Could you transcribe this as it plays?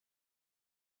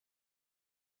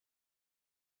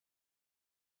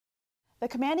The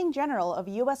Commanding General of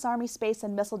U.S. Army Space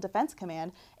and Missile Defense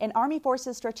Command and Army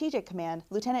Forces Strategic Command,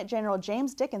 Lieutenant General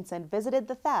James Dickinson, visited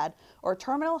the THAAD, or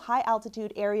Terminal High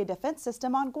Altitude Area Defense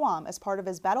System on Guam, as part of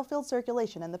his battlefield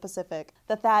circulation in the Pacific.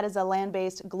 The THAAD is a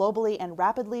land-based, globally and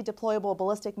rapidly deployable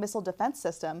ballistic missile defense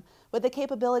system with the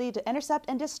capability to intercept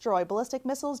and destroy ballistic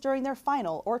missiles during their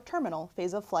final, or terminal,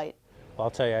 phase of flight. I'll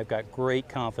tell you, I've got great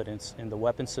confidence in the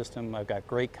weapon system. I've got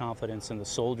great confidence in the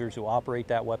soldiers who operate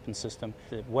that weapon system.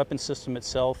 The weapon system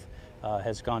itself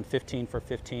has gone 15 for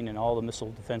 15 in all the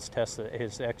missile defense tests that it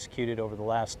has executed over the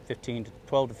last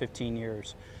 12 to 15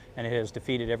 years. And it has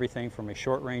defeated everything from a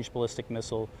short-range ballistic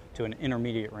missile to an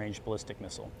intermediate-range ballistic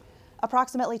missile.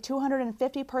 Approximately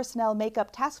 250 personnel make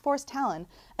up Task Force Talon,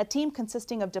 a team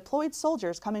consisting of deployed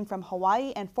soldiers coming from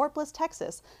Hawaii and Fort Bliss,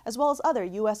 Texas, as well as other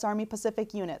U.S. Army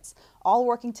Pacific units, all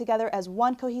working together as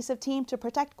one cohesive team to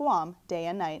protect Guam day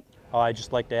and night. I'd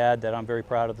just like to add that I'm very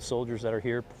proud of the soldiers that are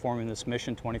here performing this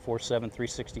mission 24/7,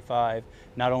 365,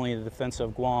 not only in the defense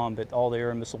of Guam, but all the air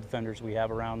and missile defenders we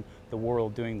have around the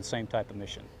world doing the same type of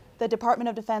mission. The Department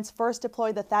of Defense first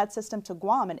deployed the THAAD system to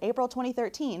Guam in April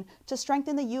 2013 to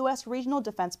strengthen the U.S. regional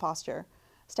defense posture.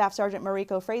 Staff Sergeant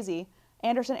Mariko Frazee,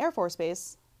 Anderson Air Force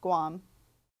Base, Guam.